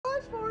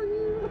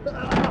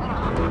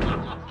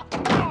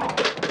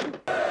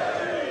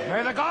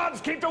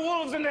gods keep the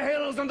wolves in the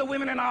hills and the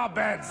women in our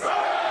beds.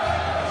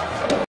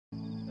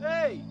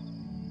 Hey!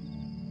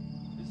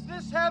 Is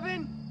this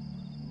heaven?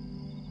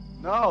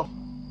 No.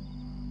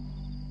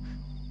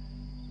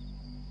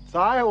 It's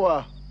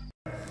Iowa.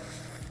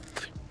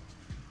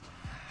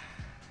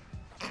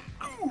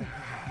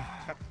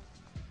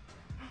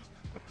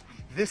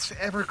 This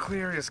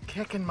Everclear is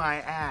kicking my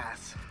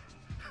ass.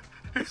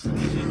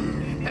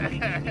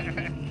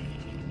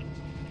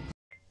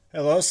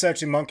 Hello,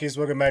 sexy monkeys.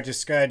 Welcome back to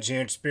Sky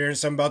Jam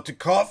Experience. I'm about to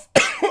cough.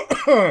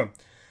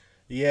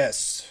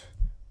 Yes.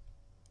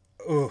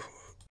 Ooh.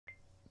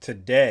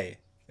 Today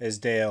is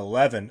day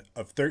 11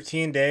 of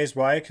 13 days.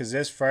 Why? Because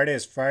this Friday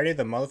is Friday,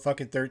 the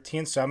motherfucking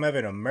 13th. So I'm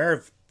having a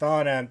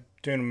marathon. I'm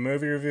doing a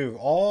movie review of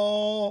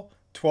all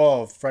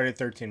 12 Friday the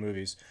 13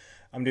 movies.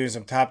 I'm doing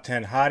some top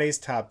 10 hotties,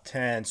 top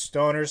 10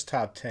 stoners,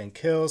 top 10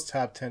 kills,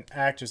 top 10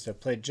 actors that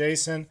played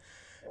Jason,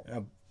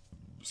 and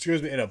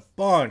a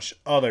bunch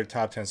other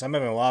top 10s. So I'm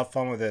having a lot of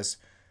fun with this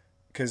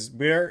because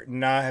we're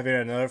not having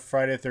another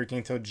Friday the 13th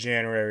until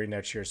January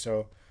next year.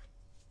 So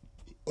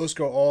let's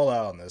go all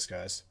out on this,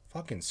 guys.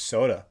 Fucking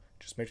soda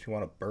just makes me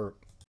want to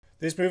burp.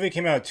 This movie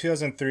came out in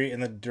 2003,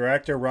 and the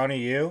director, Ronny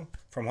Yu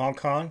from Hong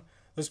Kong,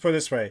 let's put it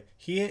this way.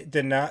 He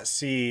did not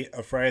see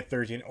a Friday the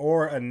 13th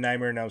or a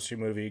Nightmare on Elm Street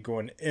movie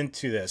going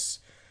into this.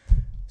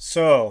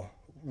 So,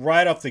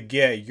 right off the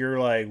get, you're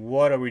like,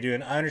 what are we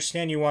doing? I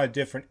understand you want a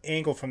different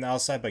angle from the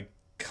outside, but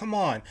come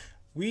on.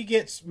 We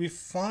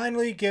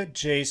finally get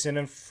Jason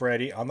and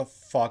Freddy on the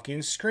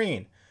fucking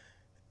screen.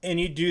 And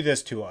you do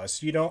this to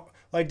us. You don't,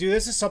 like, dude,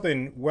 this is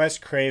something Wes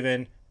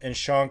Craven and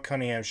Sean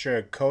Cunningham should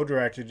have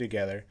co-directed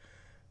together.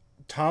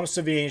 Tom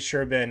Savini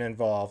should have been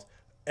involved.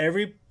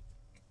 Every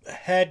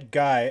head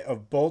guy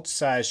of both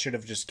sides should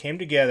have just came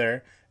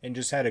together and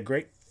just had a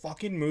great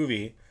fucking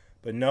movie.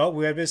 But no,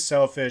 we have been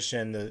selfish,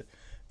 and the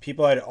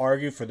people had to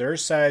argue for their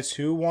sides.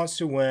 Who wants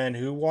to win?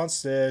 Who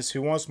wants this?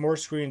 Who wants more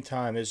screen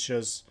time? It's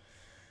just,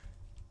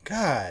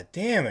 God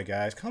damn it,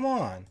 guys. Come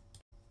on.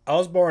 I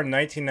was born in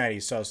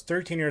 1990, so I was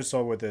 13 years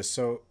old with this.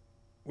 So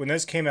when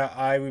this came out,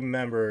 I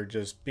remember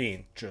just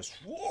being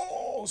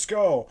whoa, let's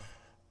go.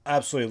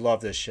 Absolutely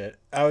love this shit.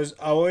 I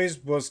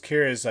always was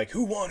curious, like,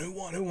 who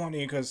won?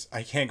 Because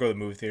I can't go to the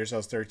movie theater, so I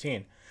was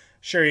 13.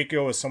 Sure, you could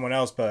go with someone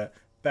else, but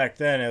back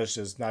then it was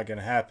just not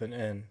gonna happen.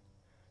 And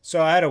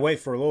so I had to wait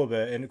for a little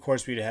bit, and of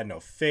course we had no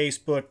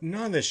Facebook,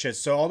 none of this shit.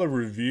 So all the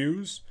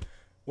reviews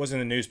was in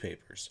the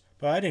newspapers,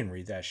 but I didn't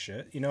read that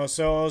shit, you know.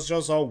 So it was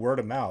just all word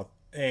of mouth,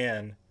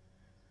 and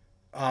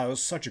it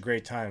was such a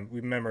great time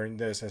remembering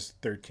this as a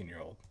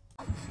 13-year-old.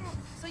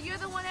 So you're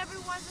the one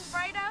everyone's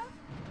afraid of?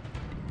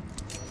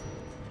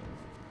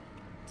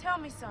 Tell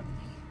me something.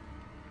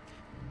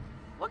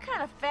 What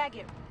kind of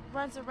faggot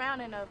runs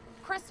around in a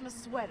Christmas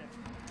sweater?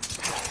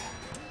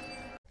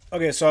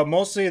 Okay, so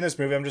mostly in this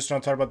movie, I'm just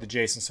going to talk about the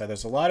Jason side.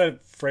 There's a lot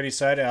of Freddy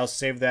side. I'll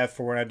save that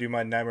for when I do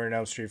my Nightmare on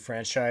Elm Street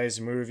franchise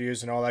and movie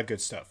reviews and all that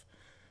good stuff.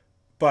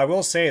 But I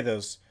will say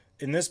this.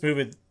 In this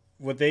movie,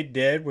 what they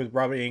did with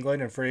Robert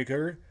Englund and Freddy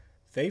Krueger,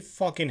 they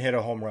fucking hit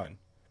a home run.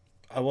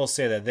 I will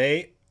say that.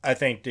 They, I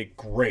think, did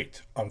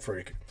great on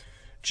Freddy Krueger.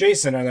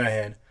 Jason, on the other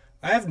hand,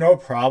 I have no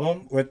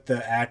problem with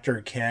the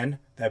actor Ken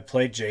that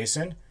played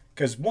Jason,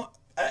 because one,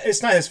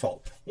 it's not his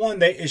fault.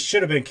 One, it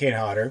should have been Kane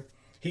Hodder.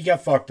 He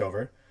got fucked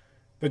over.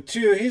 But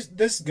two,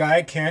 this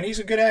guy Ken, he's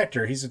a good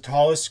actor. He's the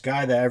tallest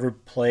guy that ever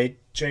played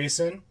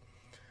Jason.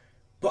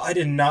 But I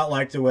did not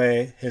like the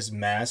way his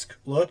mask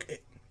looked.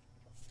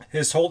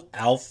 His whole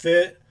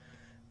outfit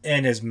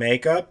and his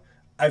makeup.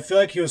 I feel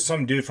like he was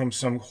some dude from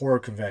some horror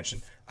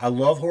convention. I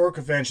love horror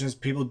conventions.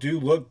 People do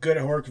look good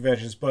at horror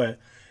conventions, but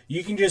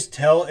you can just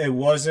tell it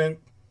wasn't.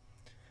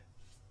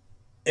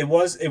 It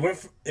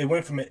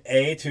went from an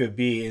A to a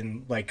B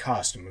in like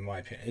costume, in my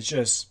opinion. It's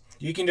just,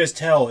 you can just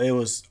tell it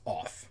was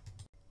off.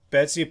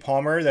 Betsy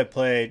Palmer that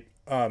played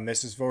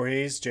Mrs.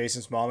 Voorhees,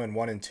 Jason's mom in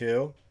 1 and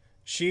 2,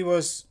 she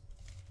was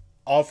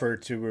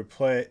offered to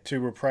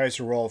reprise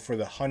her role for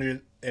the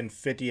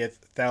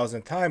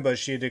 150th time, but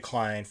she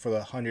declined for the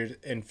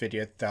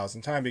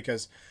 150th time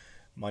because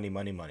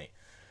money.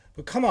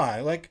 But come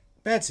on, like,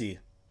 Betsy,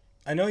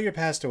 I know you're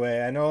passed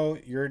away. I know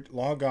you're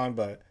long gone,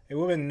 but it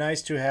would have been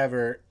nice to have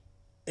her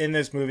in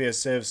this movie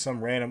instead of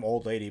some random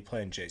old lady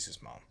playing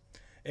Jason's mom.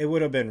 It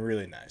would have been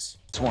really nice.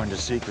 Sworn to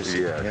secrecy,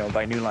 you know,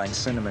 by New Line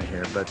Cinema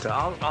here, but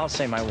I'll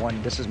say my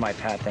one. This is my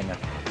pat thing.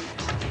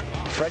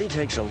 Freddy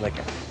takes a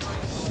licking,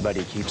 but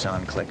he keeps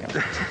on clicking.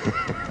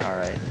 All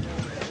right.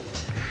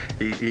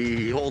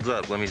 He holds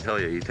up. Let me tell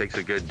you, he takes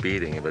a good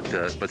beating,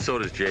 but so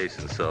does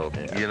Jason. So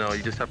yeah. You know,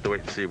 you just have to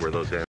wait and see where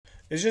those end.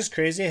 It's just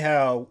crazy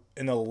how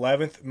in the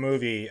 11th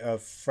movie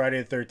of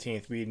Friday the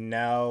 13th, we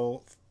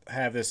now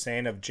have this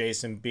saying of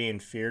Jason being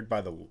feared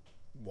by the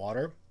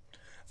water.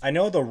 I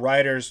know the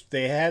writers,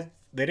 they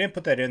didn't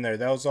put that in there.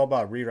 That was all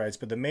about rewrites.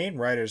 But the main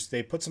writers,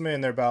 they put something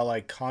in there about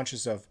like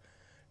conscious of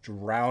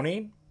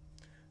drowning.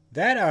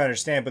 That I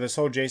understand, but this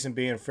whole Jason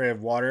being afraid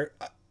of water,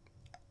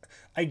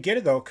 I get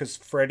it though, because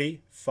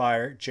Freddy,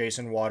 fire,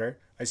 Jason, water.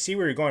 I see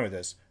where you're going with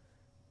this.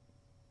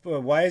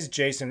 But why is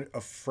Jason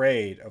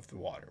afraid of the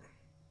water?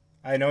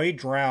 I know he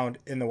drowned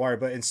in the water,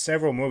 but in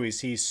several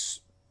movies he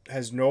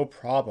has no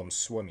problem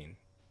swimming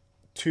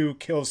to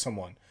kill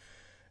someone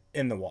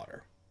in the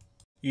water.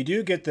 You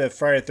do get the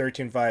Friday the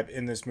 13th vibe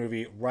in this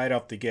movie right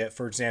off the get.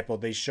 For example,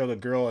 they show the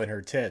girl and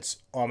her tits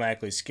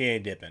automatically skinny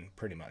dipping,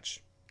 pretty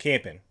much.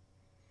 Camping.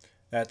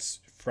 That's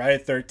Friday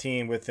the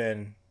 13th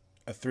within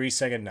a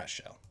 3-second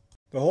nutshell.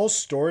 The whole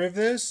story of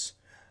this,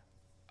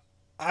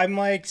 I'm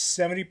like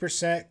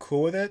 70%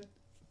 cool with it.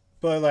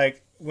 But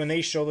like when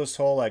they show this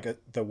whole like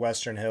the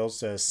Western Hills,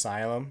 the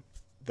asylum,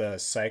 the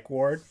psych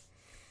ward,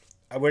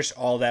 I wish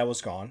all that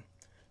was gone.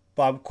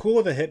 But I'm cool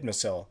with the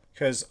Hypnocell.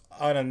 Because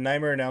on a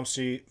Nightmare on Elm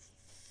Street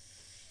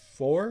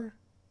 4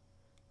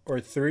 or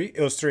 3,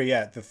 it was 3,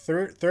 yeah. The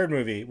third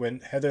movie,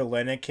 when Heather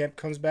Langenkamp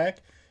comes back,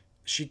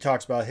 she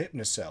talks about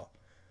Hypnocell.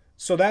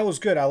 So that was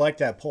good. I like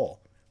that poll.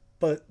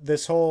 But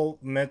this whole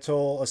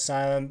mental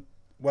asylum,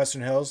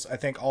 Western Hills, I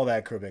think all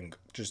that could have been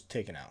just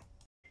taken out.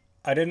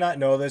 I did not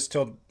know this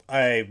till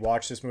I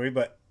watched this movie,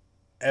 but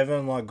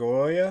Evan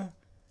Longoria,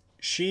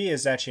 she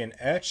is actually an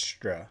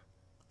extra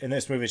in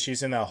this movie.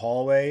 She's in that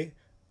hallway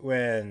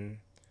when...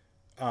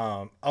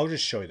 I'll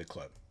just show you the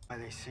clip. Why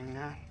they sing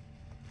that?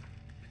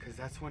 Because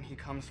that's when he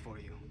comes for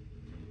you.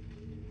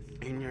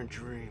 In your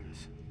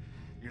dreams.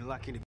 You're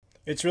lucky to...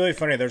 It's really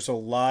funny. There's a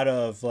lot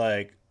of,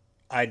 like,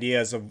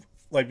 ideas of...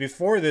 Like,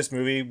 before this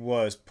movie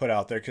was put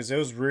out there, because it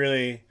was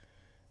really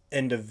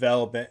in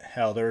development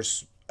hell.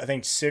 There's, I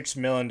think, $6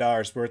 million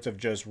worth of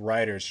just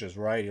writers just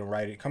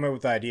writing, coming up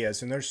with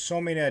ideas. And there's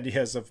so many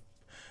ideas of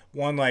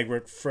one, like,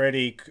 where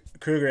Freddy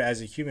Krueger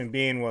as a human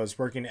being was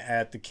working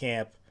at the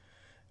camp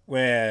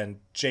when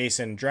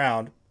Jason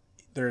drowned.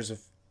 There's a,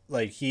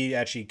 like, he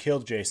actually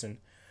killed Jason.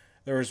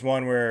 There was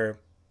one where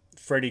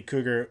Freddy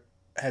Krueger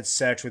had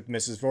sex with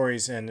Mrs.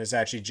 Voorhees and is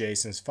actually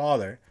Jason's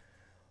father.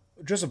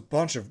 Just a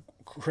bunch of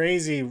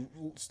crazy...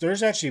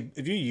 There's actually,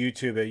 if you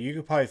YouTube it, you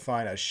could probably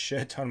find a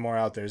shit ton more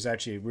out there. It's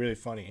actually really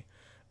funny.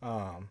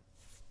 But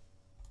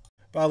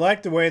I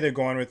like the way they're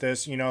going with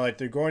this. You know, like,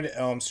 they're going to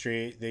Elm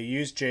Street. They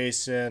use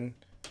Jason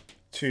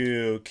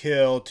to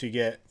kill, to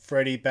get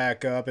Freddy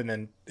back up, and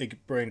then they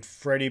could bring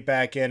Freddy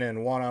back in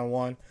and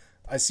one-on-one.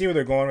 I see where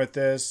they're going with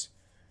this,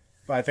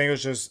 but I think it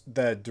was just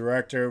the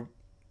director.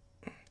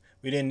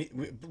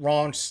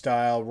 Wrong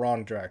style,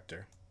 wrong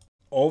director.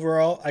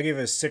 Overall, I give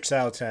it a 6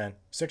 out of 10.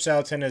 6 out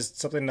of 10 is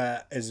something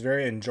that is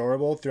very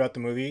enjoyable throughout the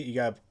movie. You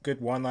got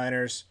good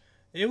one-liners.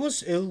 It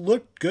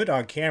looked good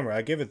on camera.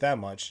 I give it that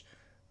much.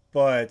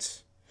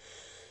 But,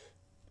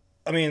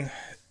 I mean,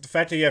 the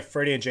fact that you have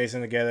Freddy and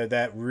Jason together,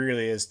 that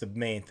really is the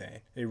main thing.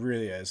 It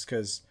really is,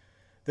 because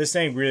this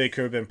thing really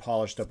could have been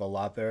polished up a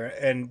lot better.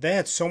 And they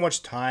had so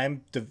much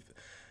time to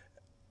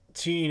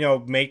you know,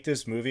 make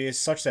this movie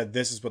such that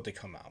this is what they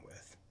come out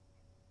with.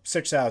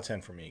 6 out of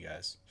 10 for me,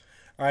 guys.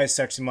 Alright,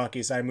 Sexy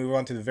Monkeys, I move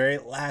on to the very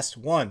last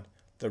one.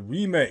 The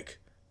remake.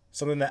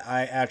 Something that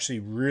I actually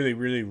really,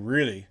 really,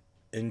 really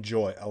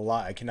enjoy a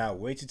lot. I cannot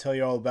wait to tell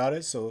you all about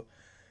it, so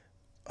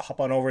hop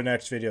on over to the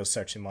next video,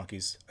 Sexy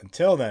Monkeys.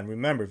 Until then,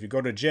 remember, if you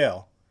go to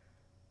jail,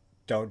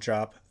 don't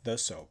drop the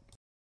soap.